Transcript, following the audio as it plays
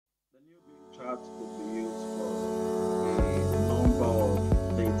chart could be used for a number of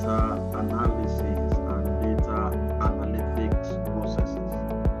data analysis and data analytics processes.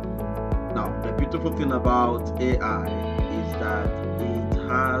 Now, the beautiful thing about AI is that it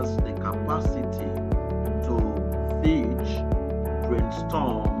has the capacity to fetch,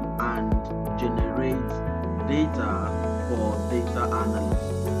 brainstorm, and generate data for data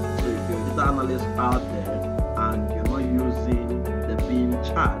analysts. So if you're a data analyst out there and you're not using the Bing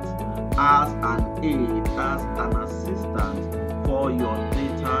chart as an aid, as an assistant for your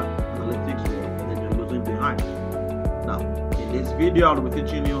data analytics work, then you're losing behind. Now, in this video, I'll be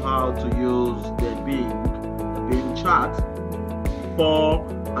teaching you how to use the Bing chart for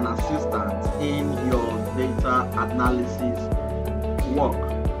an assistant in your data analysis work.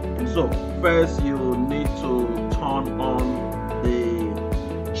 And so, first you need to turn on the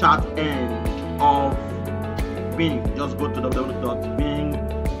chat end of Bing. Just go to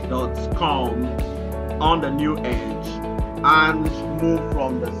www.bing.com on the new edge and move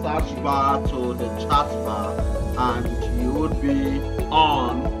from the search bar to the chat bar, and you would be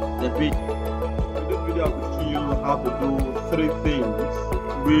on the Bing. In this video, I'll teach you how to do 3 things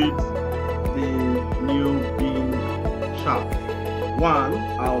with the new Bing chart. 1,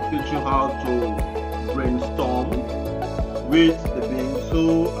 I'll teach you how to brainstorm with the Bing.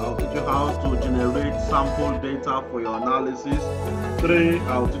 2, I'll teach you how to generate sample data for your analysis. 3,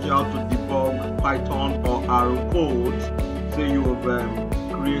 I'll teach you how to debug Python or R code. Say you've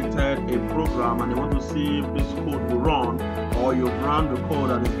created a program and you want to see if this code will run, or you've run the code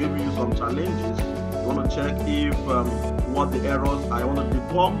and it's giving you some challenges. You want to check if what the errors are. You want to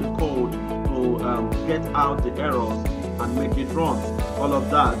debug the code to get out the errors and make it run. All of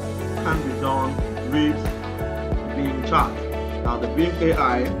that can be done with Bing chart. Now, the Bing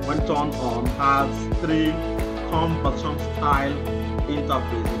AI, when turned on, has 3 conversion style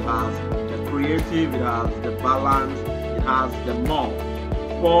interface. It has the creative, it has the balance, it has the more.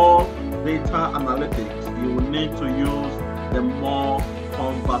 For data analytics, you will need to use the more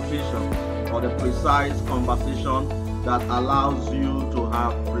conversation, or the precise conversation that allows you to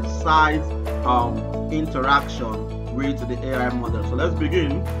have precise interaction with the AI model. So let's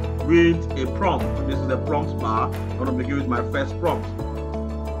begin with a prompt. This is the prompt bar. I'm going to begin with my first prompt.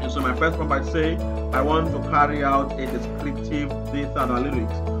 And so my first prompt, I say I want to carry out a descriptive data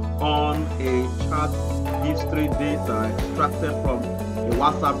analytics on a chart history data extracted from a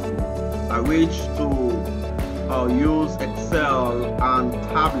WhatsApp group. I wish to use Excel and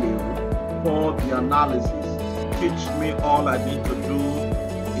Tableau for the analysis. Teach me all I need to do,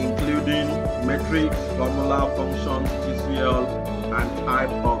 including metrics, formula, functions, TCL, and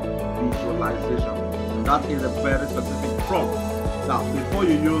type of visualization. And that is a very specific prompt. Now, before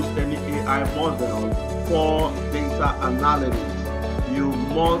you use any AI model for data analytics, you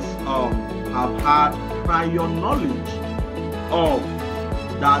must have had prior knowledge of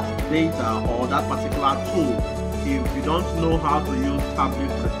that data or that particular tool. If you don't know how to use Tableau,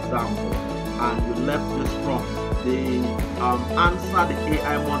 for example, and you left this prompt, the answer the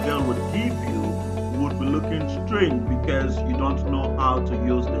AI model would give you would be looking strange because you don't know how to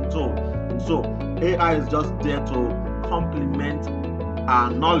use the tool. And so AI is just there to complement our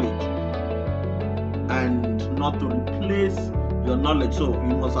knowledge and not to replace your knowledge. So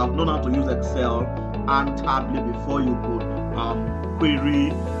you must have known how to use Excel and Tableau before you could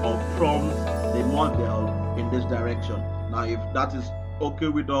query or prompt the model in this direction. Now, if that is okay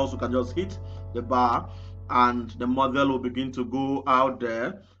with us, we can just hit the bar and the model will begin to go out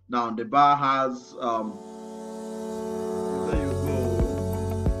there. Now the bar has there you go,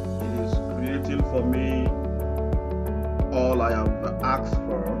 it is creating for me all I have asked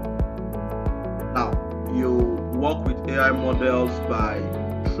for. Now you work with AI models by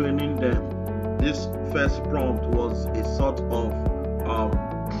training them. This first prompt was a sort of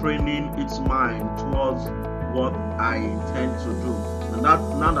training its mind towards what I intend to do. And that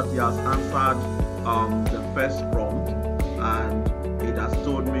now that he has answered the first prompt and it has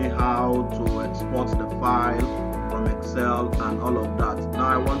told me how to export the file from Excel and all of that. Now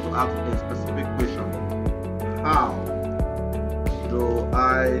I want to ask a specific question. How do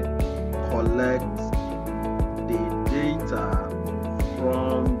I collect the data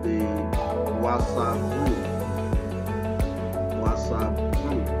from the WhatsApp group?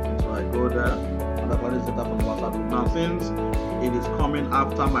 So I go there and I collect data from the WhatsApp group. Now, since it is coming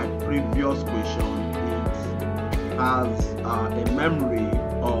after my previous question, it has a memory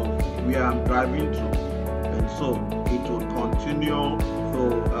of where I'm driving to, and so it will continue to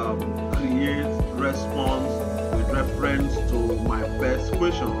create response with reference to my first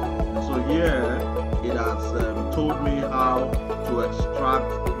question. And so here it has told me how to extract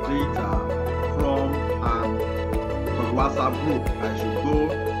data WhatsApp group. I should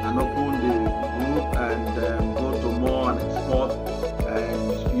go and open the group and go to more and export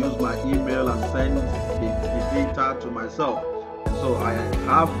and use my email and send the data to myself. So I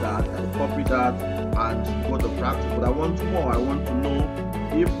have that and copy that and go to practice. But I want more. I want to know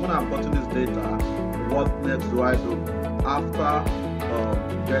if when I've gotten this data, what next do I do? After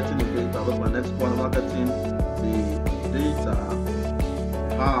getting the data, what's my next point? After getting the data,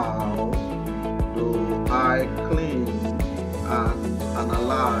 how do I clean and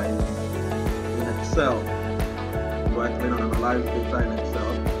analyze in Excel? Do I clean and analyze data in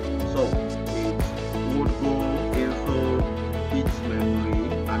Excel? So it would go into its memory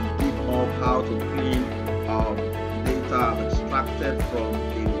and dig up how to clean data I've extracted from a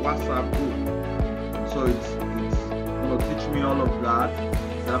WhatsApp group. So it's going to teach me all of that.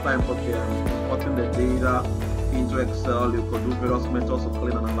 After importing the data into Excel, you could do various methods to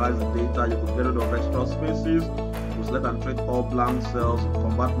clean and analyze the data. You could get rid of extra spaces, you could select and treat all blank cells,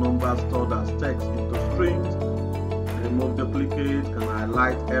 convert numbers stored as text into strings, remove duplicates, can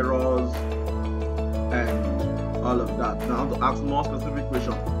highlight errors, and all of that. Now to ask more specific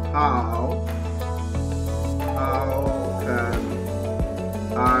question: how can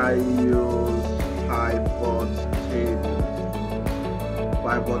I use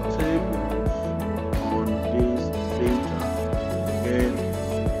pivot tables on this data? Again,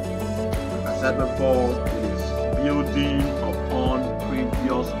 like I said before, it is building upon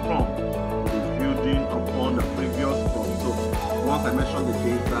previous prompt. It is building upon the previous prompt. So once I mention the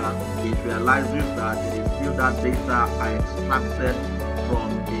data, it realizes that it is still that data I extracted from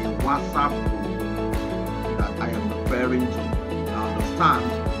a WhatsApp group that I am referring to. I understand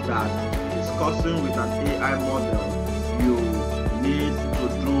that discussing with an AI model, you need to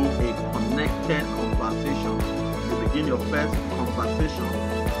do a connected conversation. You begin your first conversation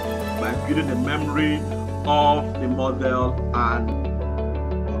by building the memory of the model, and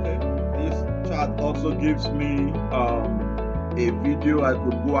this chart also gives me a video I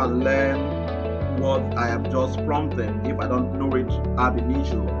could go and learn what I have just prompted if I don't know it ab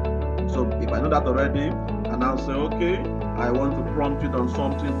initio. So if I know that already, and I'll say, okay, I want to prompt it on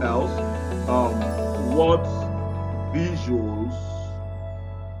something else. What visuals,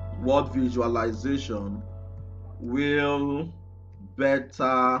 what visualization will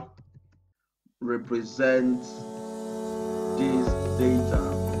better represent this data?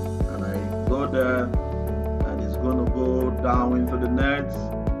 And I go there, and it's going to go down into the net,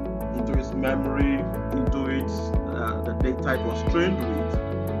 into its memory, into its the data it was trained with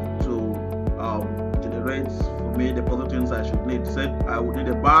to generate for me the positive things I should need. Say I would need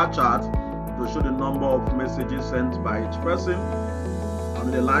a bar chart to show the number of messages sent by each person. I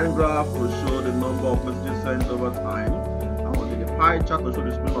need a line graph to show the number of messages sent over time. I will need a pie chart to show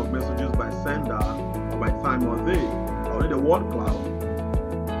the split of messages by sender or by time or day. I will need a word cloud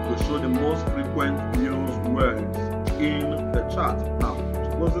to show the most frequent used words in the chart. Now,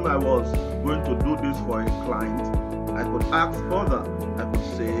 supposing I was going to do this for a client, I could ask further. I could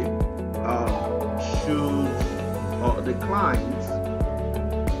say, should the client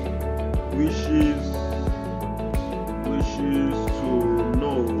wishes to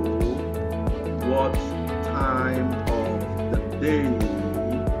know what time of the day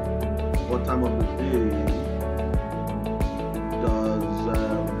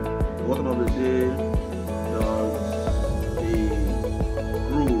does the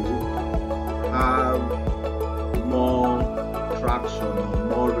group have more traction or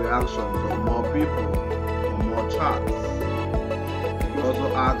more reactions or more people or more chats? You also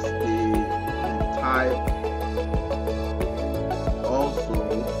ask the type,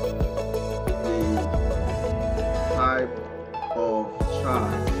 of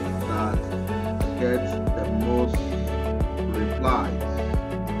chart that gets the most replies.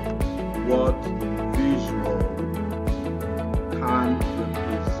 What visual can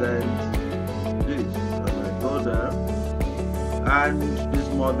represent this? And I go there, and this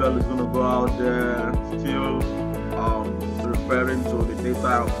model is going to go out there still referring to the data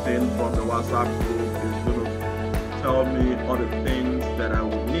I obtained from the WhatsApp group. It's going to tell me all the things that I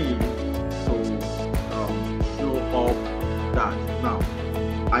will need to show off that. Now,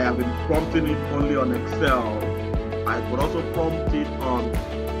 I have been prompting it only on Excel. I could also prompt it on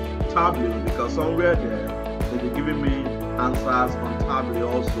Tableau, because somewhere there they'll be giving me answers on Tableau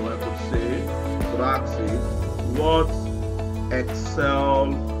also. I could ask it, what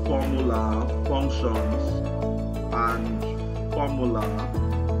Excel formula, functions, and formula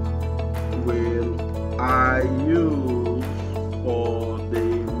will I use for the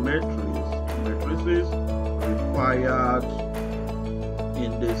matrices required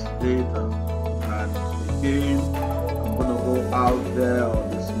in this data? And again, I'm going out there, or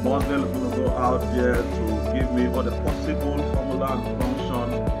this model is going to go out there to give me all the possible formula and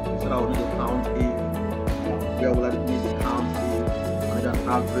functions. Instead, I will need to count if, where will I need to count if, I need an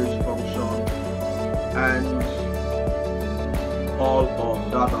average function, and all of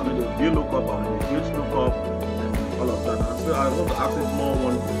that. I need a VLOOKUP, I need a HLOOKUP, and all of that. And so I want to ask it more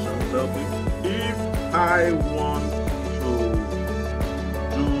one question. So, okay, if I want to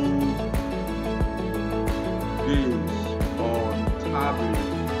do this on tablet,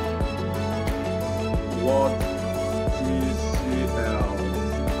 what TCL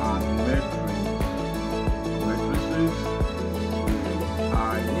and matrices will I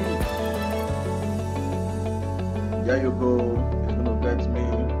need? There you go. It's going to get me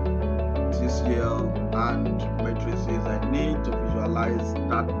TCL and matrices I need to visualize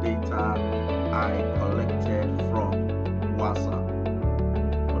that data I collected from WhatsApp,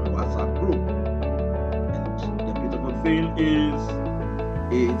 or the WhatsApp group. And the beautiful thing is,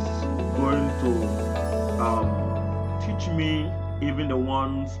 it's going to teach me even the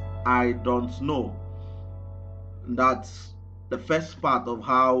ones I don't know. That's the first part of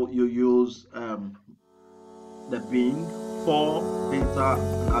how you use the Bing for data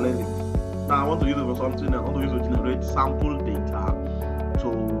analytics. Now I want to use it for something. I want to use it to generate sample data to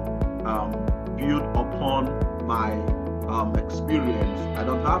build upon my experience. I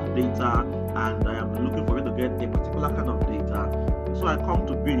don't have data, and I am looking for it to get a particular kind of data. So I come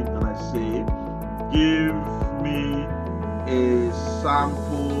to Bing and I say, give me a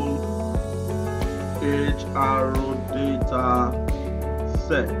sample HRO data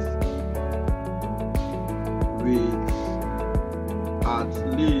set with at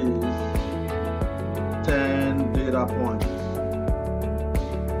least 10 data points.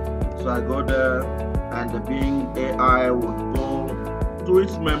 So I go there, and the Bing AI would go to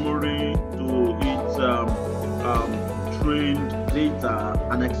its memory, to its trained data,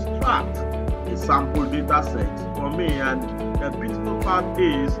 and extract a sample data set for me. And the beautiful part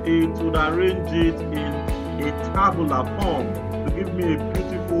is, it would arrange it in a tabular form to give me a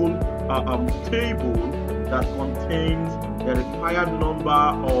beautiful table that contains the required number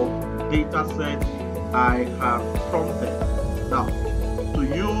of data sets I have prompted. Now, to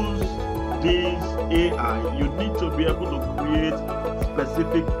use this AI, you need to be able to create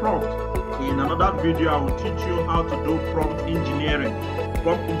specific prompts. In another video, I will teach you how to do prompt engineering.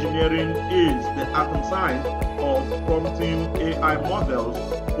 Prompt engineering is the art and science of prompting AI models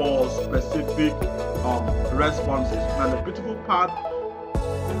for specific responses. And the beautiful part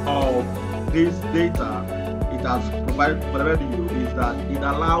of this data it has provided you is that it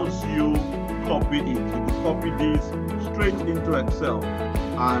allows you to copy it. You can copy this straight into Excel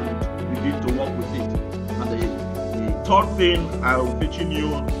and begin to work with it. And the third thing I'm teaching you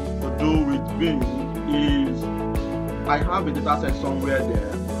to do with Bing is, I have a data set somewhere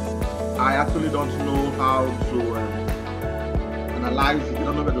there. I actually don't know how to analyze it. I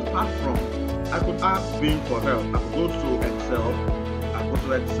don't know where to start from. I could ask Bing for help. I could go to Excel.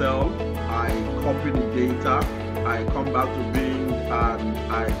 I copy the data. I come back to Bing and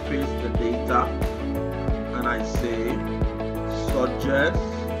I paste the data. And I say, suggest.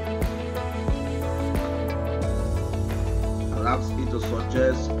 I'll ask it to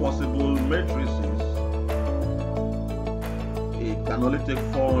suggest possible matrices. It can only take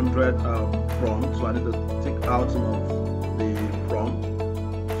 400 prompts, so I need to take out some of the prompt.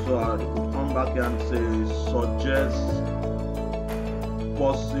 So I could come back here and say, suggest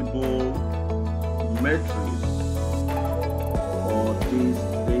possible matrices for this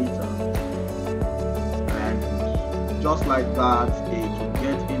data. And just like that, it will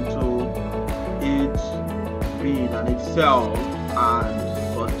get into each Bing and itself and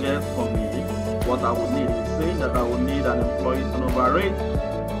suggest for me what I would need. It's saying that I will need an employee turnover rate,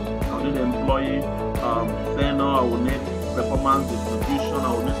 I will need employee tenure, I will need performance distribution,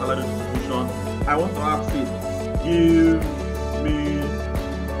 I will need salary distribution. I want to ask it, give me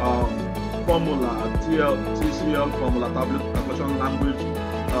formula, TCL formula, tablet calculation language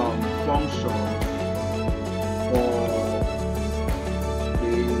function for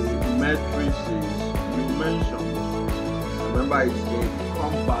the matrices you mentioned. Remember, it's a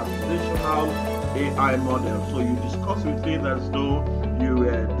conversational AI model, so you discuss with it as though you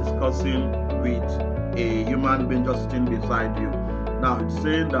were discussing with a human being just sitting beside you. Now it's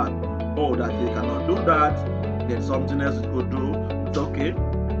saying that, oh, that they cannot do that, there's something else it could do. It's okay.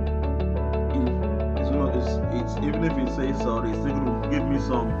 It's even if it says sorry, it's still going to give me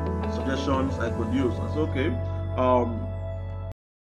some suggestions I could use. That's okay.